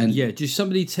 And just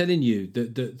somebody telling you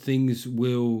that things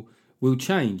will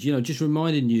change, just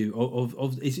reminding you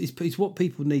of it's what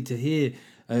people need to hear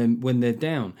when they're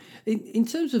down. In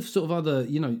terms of sort of other,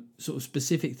 sort of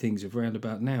specific things around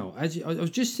about now, I was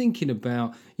just thinking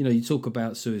about, you talk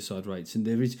about suicide rates, and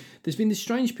there's been this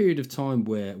strange period of time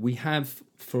where we have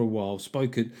for a while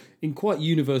spoken in quite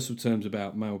universal terms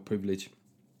about male privilege,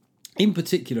 in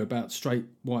particular about straight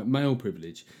white male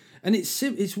privilege. And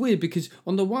it's weird, because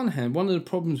on the one hand, one of the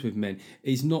problems with men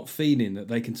is not feeling that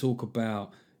they can talk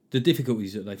about the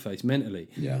difficulties that they face mentally.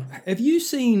 Yeah. Have you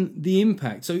seen the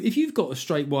impact? So if you've got a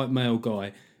straight white male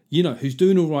guy, who's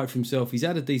doing all right for himself, he's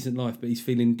had a decent life, but he's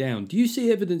feeling down, do you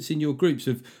see evidence in your groups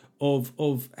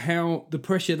of how the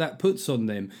pressure that puts on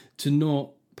them to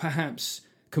not perhaps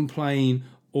complain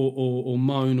or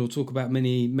moan or talk about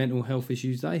many mental health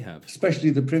issues they have? Especially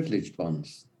the privileged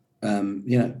ones.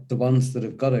 The ones that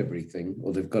have got everything,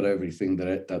 or they've got everything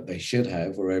that they should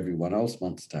have, or everyone else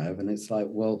wants to have. And it's like,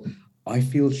 well, I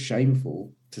feel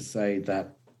shameful to say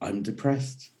that I'm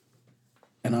depressed.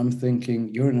 And I'm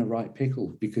thinking, you're in a right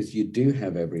pickle, because you do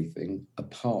have everything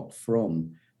apart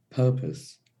from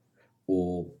purpose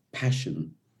or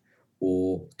passion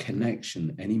or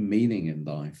connection, any meaning in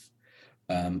life,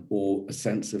 or a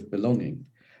sense of belonging.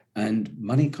 And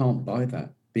money can't buy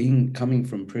that. Coming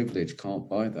from privilege can't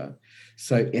buy that.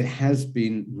 So it has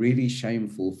been really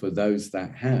shameful for those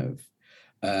that have.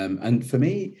 And for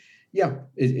me,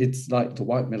 it's like the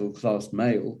white middle class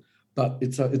male. but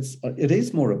it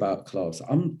is more about class.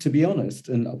 To be honest,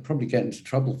 and I'll probably get into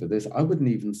trouble for this, I wouldn't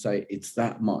even say it's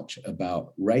that much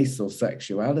about race or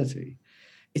sexuality.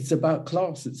 It's about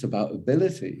class. It's about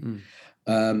ability.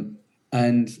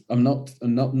 And I'm not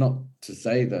to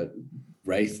say that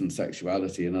race and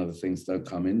sexuality and other things don't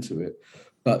come into it,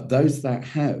 but those that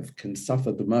have can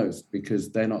suffer the most because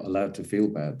they're not allowed to feel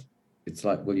bad. It's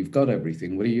like, well, you've got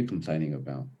everything. What are you complaining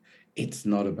about? It's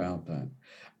not about that.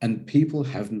 And people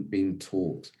haven't been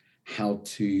taught how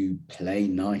to play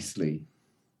nicely.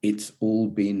 It's all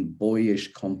been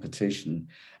boyish competition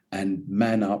and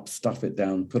man up, stuff it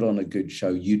down, put on a good show.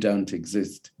 You don't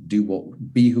exist.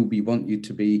 Be who we want you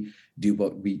to be, do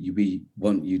what we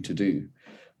want you to do.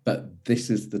 But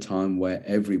this is the time where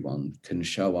everyone can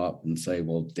show up and say,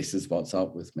 well, this is what's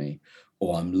up with me,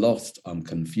 or I'm lost, I'm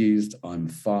confused, I'm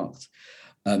fucked.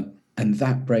 And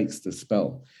that breaks the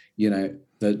spell. You know,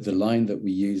 the line that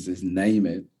we use is name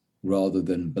it rather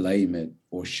than blame it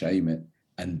or shame it.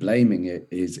 And blaming it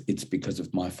is, it's because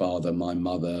of my father, my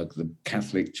mother, the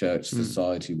Catholic Church,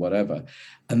 society, whatever.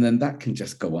 And then that can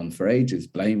just go on for ages,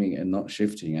 blaming it and not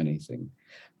shifting anything.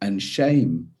 And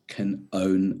shame can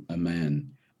own a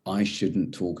man. I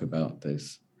shouldn't talk about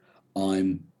this.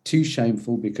 I'm too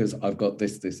shameful because I've got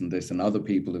this, this, and this, and other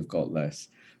people have got less.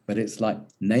 But it's like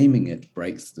naming it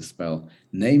breaks the spell.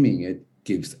 Naming it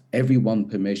gives everyone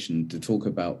permission to talk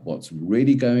about what's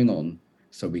really going on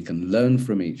so we can learn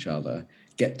from each other,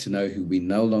 get to know who we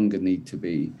no longer need to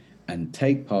be, and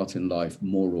take part in life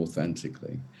more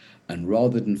authentically. And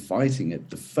rather than fighting it,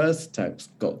 the first step's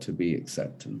got to be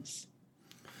acceptance.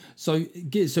 So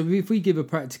if we give a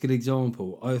practical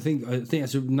example, I think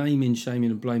that's naming, shaming,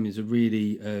 and blaming is a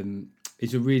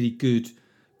really good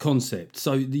concept.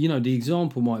 So the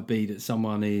example might be that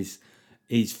someone is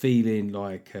feeling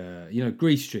like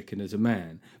grief stricken as a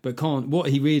man, but can't.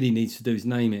 What he really needs to do is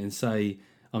name it and say,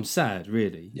 I'm sad,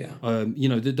 really. Yeah.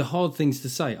 The hard things to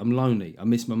say. I'm lonely. I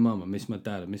miss my mum. I miss my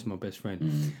dad. I miss my best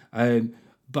friend.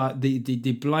 But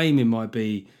the blaming might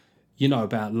be,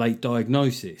 about late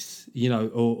diagnosis,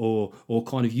 or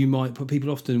kind of, you might put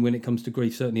people often when it comes to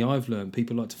grief, certainly I've learned,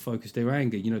 people like to focus their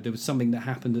anger. There was something that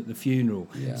happened at the funeral.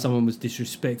 Yeah. Someone was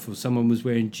disrespectful. Someone was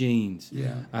wearing jeans.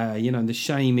 Yeah. And the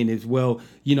shaming is, well,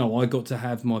 I got to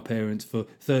have my parents for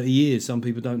 30 years. Some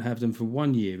people don't have them for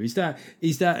 1 year. Is that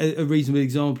a reasonable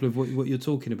example of what you're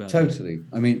talking about? Totally.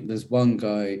 I mean, there's one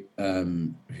guy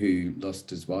who lost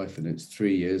his wife, and it's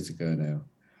 3 years ago now.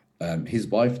 His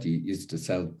wife used to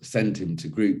send him to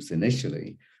groups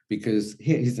initially because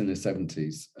he's in his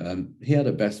 70s. He had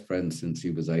a best friend since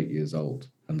he was 8 years old,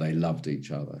 and they loved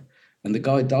each other. And the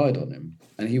guy died on him,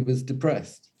 and he was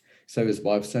depressed. So his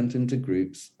wife sent him to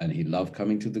groups, and he loved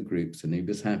coming to the groups, and he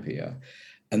was happier.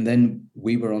 And then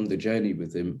we were on the journey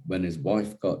with him when his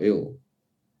wife got ill,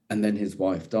 and then his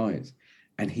wife died.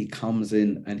 And he comes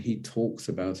in and he talks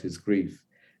about his grief,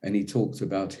 and he talks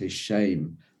about his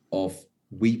shame of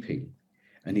weeping,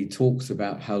 and he talks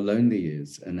about how lonely he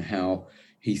is and how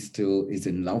he still is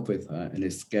in love with her and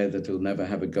is scared that he'll never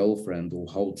have a girlfriend or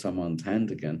hold someone's hand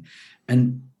again.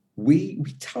 And we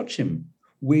touch him,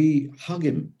 we hug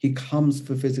him, he comes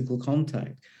for physical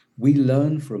contact, we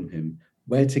learn from him,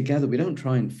 we're together, we don't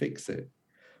try and fix it.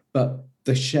 But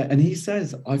and he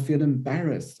says, I feel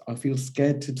embarrassed, I feel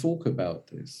scared to talk about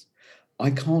this, I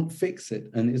can't fix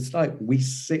it. And it's like we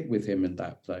sit with him in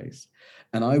that place.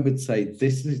 And I would say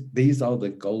these are the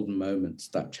golden moments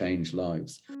that change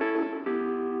lives.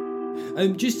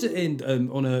 Just to end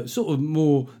on a sort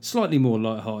of slightly more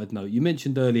light-hearted note, you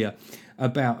mentioned earlier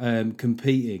about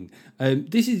competing.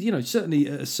 This is, certainly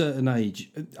at a certain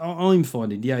age, I'm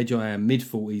finding the age I am,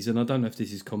 mid-40s, and I don't know if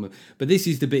this is common, but this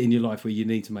is the bit in your life where you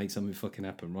need to make something fucking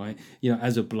happen, right?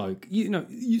 As a bloke,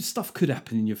 stuff could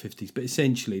happen in your 50s, but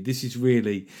essentially, this is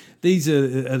really, these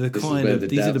are the this kind is where of...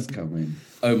 these are the come in.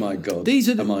 Oh my God,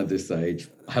 am I this age?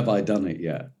 Have I done it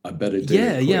yet? I better do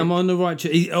it. Yeah, am I on the right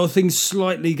track? Are things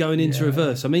slightly going into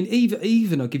reverse? I mean,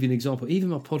 even I'll give you an example, even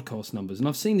my podcast numbers, and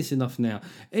I've seen this enough now,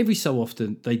 every so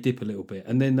often they dip a little bit,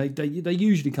 and then they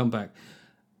usually come back.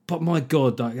 But my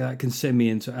God, that can send me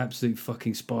into absolute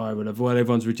fucking spiral of, well,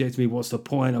 everyone's rejecting me. What's the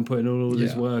point? I'm putting all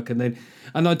this work, and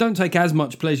I don't take as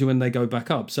much pleasure when they go back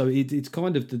up. So it's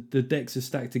kind of the decks are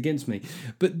stacked against me.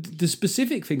 But the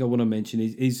specific thing I want to mention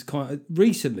is kind of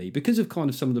recently, because of kind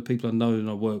of some of the people I know and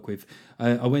I work with.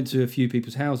 I went to a few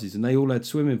people's houses and they all had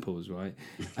swimming pools, right?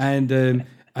 And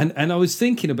and I was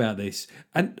thinking about this,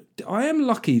 and I am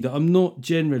lucky that I'm not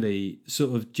generally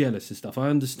sort of jealous and stuff. I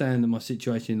understand that my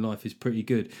situation in life is pretty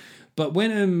good, but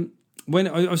when when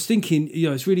I was thinking,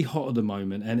 it's really hot at the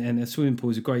moment, and a swimming pool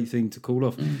is a great thing to cool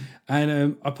off.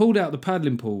 And I pulled out the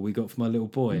paddling pool we got for my little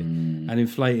boy and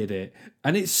inflated it,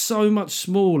 and it's so much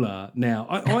smaller now.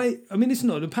 I mean, it's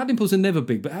not, the paddling pools are never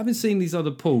big, but having seen these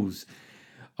other pools,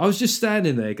 I was just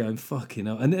standing there going, fucking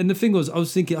hell. And the thing was, I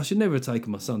was thinking, I should never have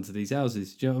taken my son to these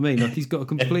houses. Do you know what I mean? Like, he's got a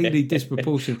completely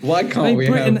disproportionate... Why can't we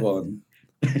have one?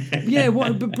 Yeah,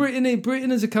 but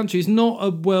Britain as a country is not a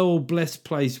well-blessed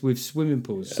place with swimming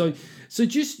pools. So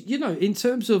just, in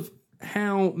terms of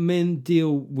how men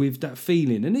deal with that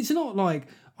feeling, and it's not like,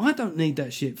 I don't need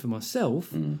that shit for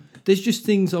myself. There's just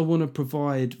things I want to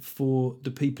provide for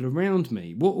the people around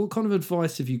me. What kind of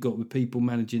advice have you got with people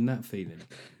managing that feeling?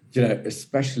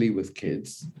 Especially with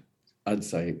kids, I'd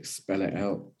say spell it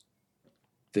out.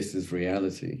 This is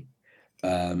reality.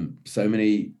 So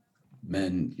many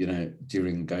men,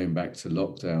 during going back to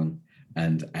lockdown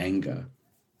and anger,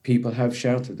 people have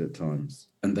shouted at times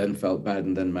and then felt bad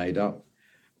and then made up.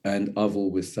 And I've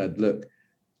always said, look,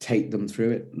 take them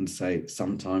through it and say,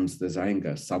 sometimes there's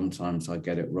anger, sometimes I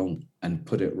get it wrong, and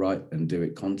put it right and do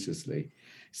it consciously.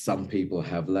 Some people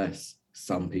have less,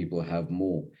 some people have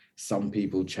more. Some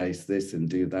people chase this and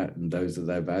do that, and those are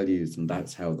their values, and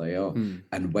that's how they are.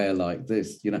 And we're like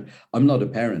this. I'm not a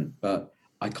parent, but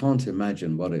I can't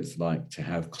imagine what it's like to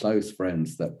have close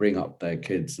friends that bring up their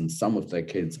kids, and some of their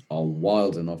kids are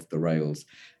wild and off the rails,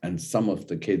 and some of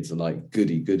the kids are like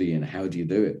goody, and how do you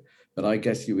do it? But I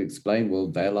guess you explain, well,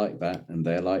 they're like that, and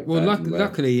they're like that. Well,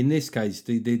 luckily, in this case,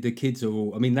 the kids are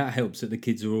all, I mean, that helps that the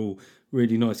kids are all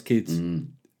really nice kids.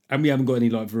 And we haven't got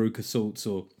any like Veruca Salts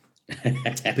or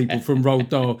people from Roald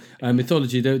Dahl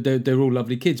mythology. They're all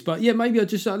lovely kids. But yeah, maybe I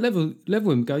just level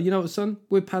him. Go, you know what, son?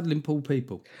 We're paddling pool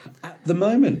people. At the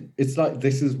moment, it's like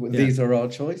these are our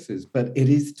choices. But it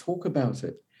is talk about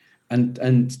it,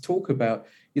 and talk about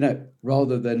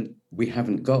rather than we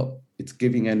haven't got. It's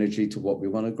giving energy to what we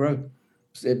want to grow.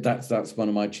 That's one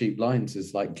of my cheap lines.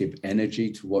 Is like, give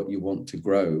energy to what you want to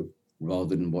grow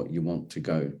rather than what you want to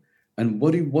go. And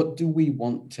what do we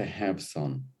want to have,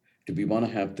 son? Do we want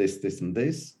to have this, and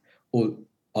this? Or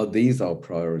are these our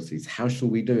priorities? How shall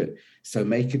we do it? So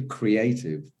make it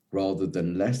creative rather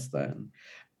than less than.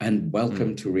 And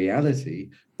welcome to reality.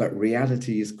 But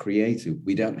reality is creative.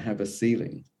 We don't have a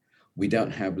ceiling. We don't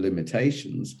have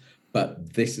limitations.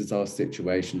 But this is our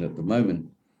situation at the moment.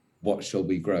 What shall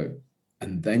we grow?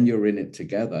 And then you're in it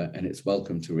together, and it's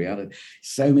welcome to reality.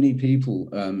 So many people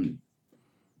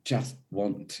just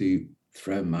want to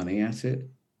throw money at it,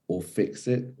 or fix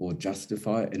it, or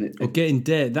justify it, or get in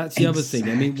debt. That's the other thing.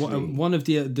 I mean, one of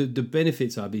the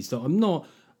benefits of is that I'm not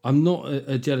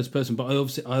a jealous person, but I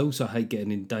also hate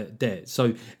getting in debt.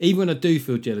 So even when I do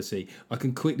feel jealousy, I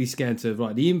can quickly scan to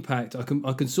the impact. I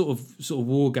can sort of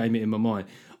war game it in my mind.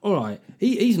 All right,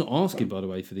 he's not asking, by the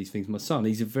way, for these things. My son,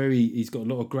 he's got a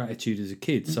lot of gratitude as a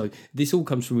kid. So this all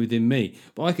comes from within me.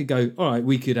 But I could go, all right,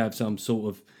 we could have some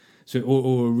sort of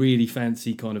or a really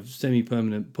fancy kind of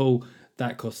semi-permanent pool.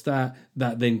 That costs that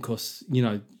then costs,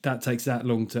 that takes that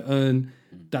long to earn.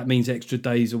 That means extra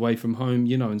days away from home,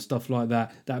 and stuff like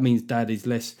that. That means dad is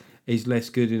less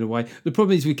good in a way. The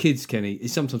problem is with kids, Kenny,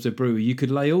 is sometimes they're brutal. You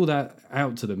could lay all that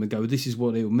out to them and go, this is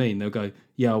what it'll mean. They'll go,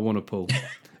 yeah, I want a pool.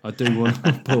 I do want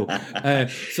a pool.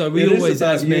 So we always,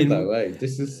 as men... though, eh?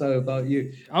 This is so about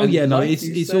you. Oh, and yeah, no,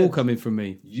 it's all coming from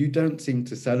me. You don't seem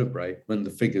to celebrate when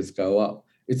the figures go up.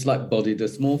 It's like body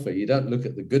dysmorphia. You don't look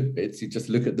at the good bits. You just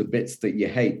look at the bits that you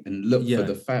hate and look for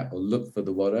the fat or look for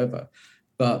the whatever.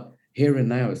 But here and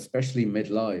now, especially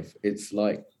midlife, it's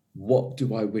like, what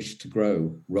do I wish to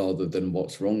grow rather than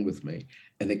what's wrong with me?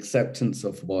 An acceptance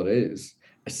of what is,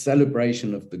 a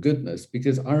celebration of the goodness.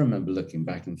 Because I remember looking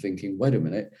back and thinking, wait a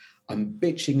minute, I'm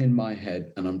bitching in my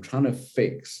head and I'm trying to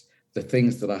fix the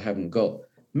things that I haven't got.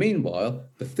 Meanwhile,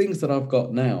 the things that I've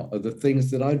got now are the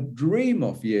things that I dream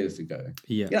of years ago.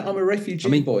 Yeah, I'm a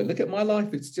refugee boy. Look at my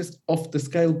life. It's just off the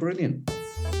scale brilliant.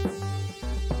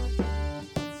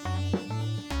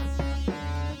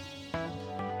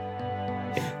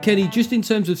 Kenny, just in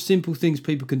terms of simple things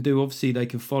people can do, obviously they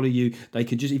can follow you. They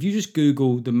can if you just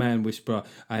Google The Man Whisperer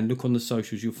and look on the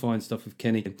socials, you'll find stuff of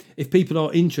Kenny. If people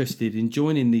are interested in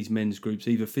joining these men's groups,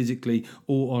 either physically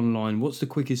or online, what's the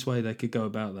quickest way they could go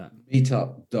about that?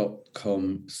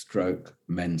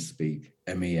 Meetup.com/menspeak,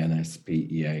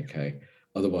 MENSPEAK.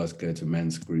 Otherwise, go to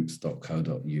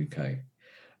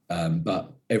mensgroups.co.uk.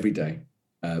 But every day,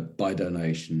 by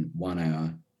donation, 1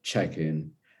 hour, check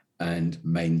in, and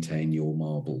maintain your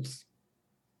marbles.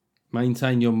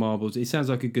 Maintain your marbles. It sounds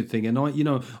like a good thing. And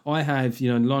I have,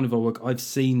 in line of our work, I've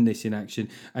seen this in action.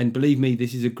 And believe me,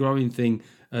 this is a growing thing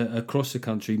across the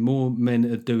country. More men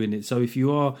are doing it. So if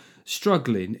you are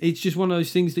struggling, it's just one of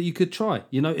those things that you could try.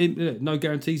 No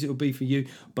guarantees it will be for you,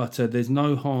 but there's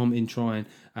no harm in trying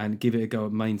and give it a go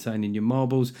at maintaining your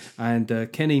marbles. And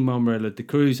Kenny Marmarella de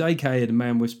Cruz, aka the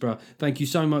Man Whisperer, thank you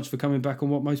so much for coming back on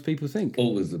What Most People Think.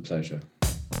 Always a pleasure.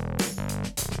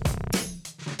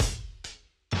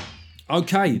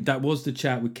 Okay, that was the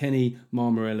chat with Kenny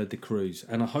Marmarella de Cruz,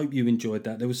 and I hope you enjoyed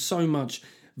that. There was so much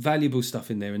valuable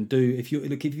stuff in there. And if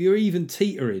you're even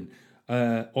teetering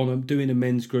on doing a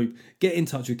men's group, get in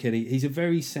touch with Kenny. He's a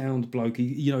very sound bloke.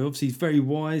 Obviously he's very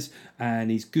wise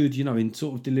and he's good, in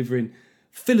sort of delivering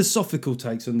philosophical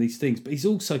takes on these things, but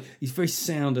he's very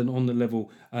sound and on the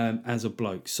level as a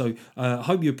bloke. So I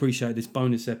hope you appreciate this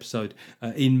bonus episode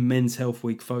in Men's Health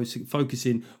Week,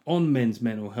 focusing on men's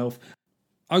mental health.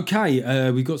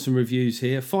 Okay, we've got some reviews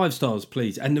here. 5 stars,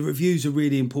 please. And the reviews are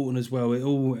really important as well.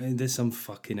 There's some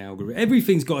fucking algorithm.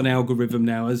 Everything's got an algorithm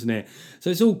now, hasn't it? So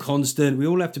it's all constant. We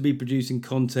all have to be producing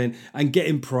content and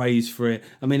getting praise for it.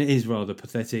 I mean, it is rather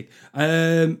pathetic.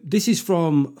 This is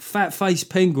from Fat Face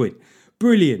Penguin.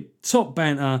 Brilliant. Top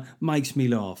banter, makes me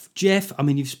laugh. Jeff,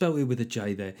 you've spelt it with a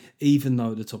J there, even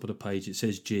though at the top of the page it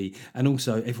says G. And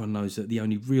also, everyone knows that the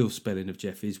only real spelling of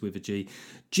Jeff is with a G.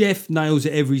 Jeff nails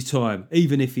it every time,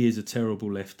 even if he is a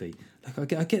terrible lefty.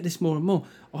 Like, I get this more and more.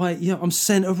 I'm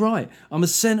centre right. I'm a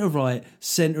centre right,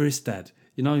 centrist dad.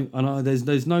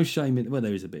 There's no shame in... Well,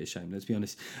 there is a bit of shame, let's be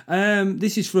honest.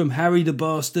 This is from Harry the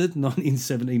Bastard,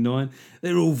 1979.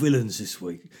 They're all villains this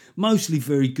week. Mostly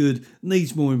very good,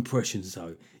 needs more impressions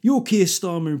though. Your Keir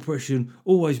Starmer impression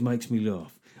always makes me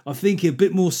laugh. I think a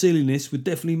bit more silliness would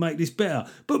definitely make this better,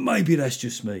 but maybe that's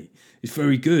just me. It's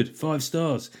very good, 5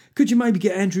 stars. Could you maybe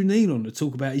get Andrew Neil on to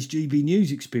talk about his GB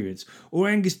News experience? Or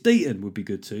Angus Deaton would be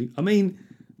good too.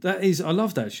 I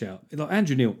love that shout. Like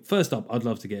Andrew Neil, first up, I'd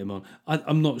love to get him on.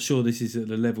 I'm not sure this is at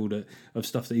the level of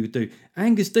stuff that he would do.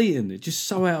 Angus Deaton, just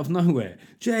so out of nowhere.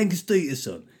 Angus Deaton,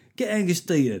 son. Get Angus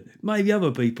Deaton. Maybe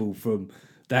other people from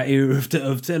that era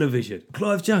of television.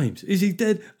 Clive James, is he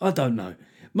dead? I don't know.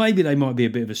 Maybe they might be a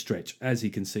bit of a stretch, as he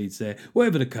concedes there.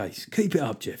 Whatever the case, keep it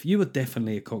up, Jeff. You are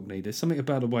definitely a cockney. There's something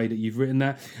about the way that you've written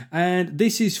that. And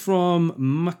this is from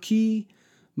Maquis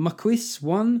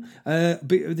 1.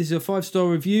 This is a 5-star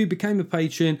review. Became a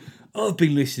patron. I've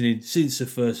been listening since the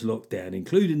first lockdown,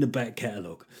 including the back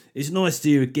catalogue. It's nice to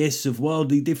hear guests of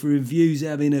wildly different views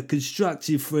having a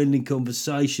constructive, friendly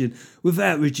conversation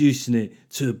without reducing it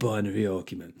to a binary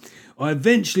argument. I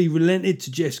eventually relented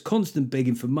to Jeff's constant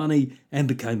begging for money and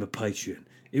became a patron.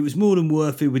 It was more than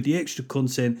worth it with the extra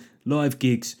content, live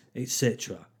gigs,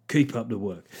 etc. Keep up the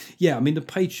work. Yeah, the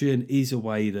Patreon is a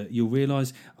way that you'll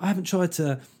realise I haven't tried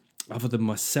to, other than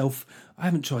myself, I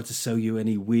haven't tried to sell you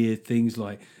any weird things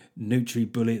like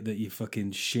NutriBullet that you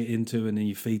fucking shit into and then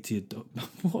you feed to your dog.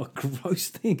 What a gross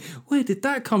thing. Where did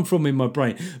that come from in my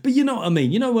brain? But you know what I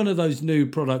mean? One of those new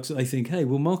products that they think, hey,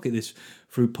 we'll market this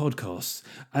through podcasts.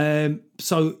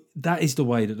 So that is the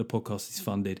way that the podcast is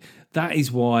funded. That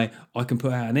is why I can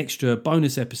put out an extra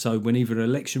bonus episode when either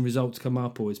election results come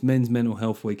up or it's Men's Mental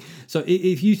Health Week. So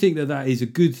if you think that is a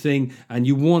good thing and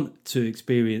you want to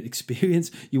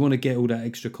experience, you want to get all that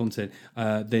extra content,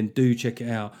 then do check it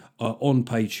out on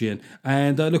Patreon.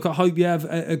 And look, I hope you have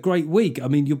a great week.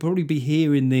 You'll probably be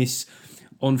hearing this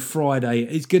on Friday.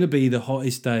 It's going to be the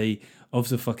hottest day of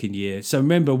the fucking year. So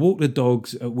remember, walk the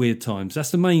dogs at weird times.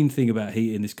 That's the main thing about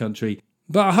heat in this country.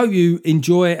 But I hope you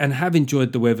enjoy and have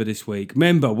enjoyed the weather this week.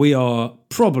 Remember, we are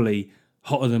probably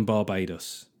hotter than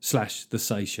Barbados / the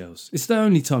Seychelles. It's the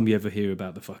only time you ever hear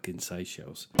about the fucking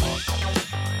Seychelles.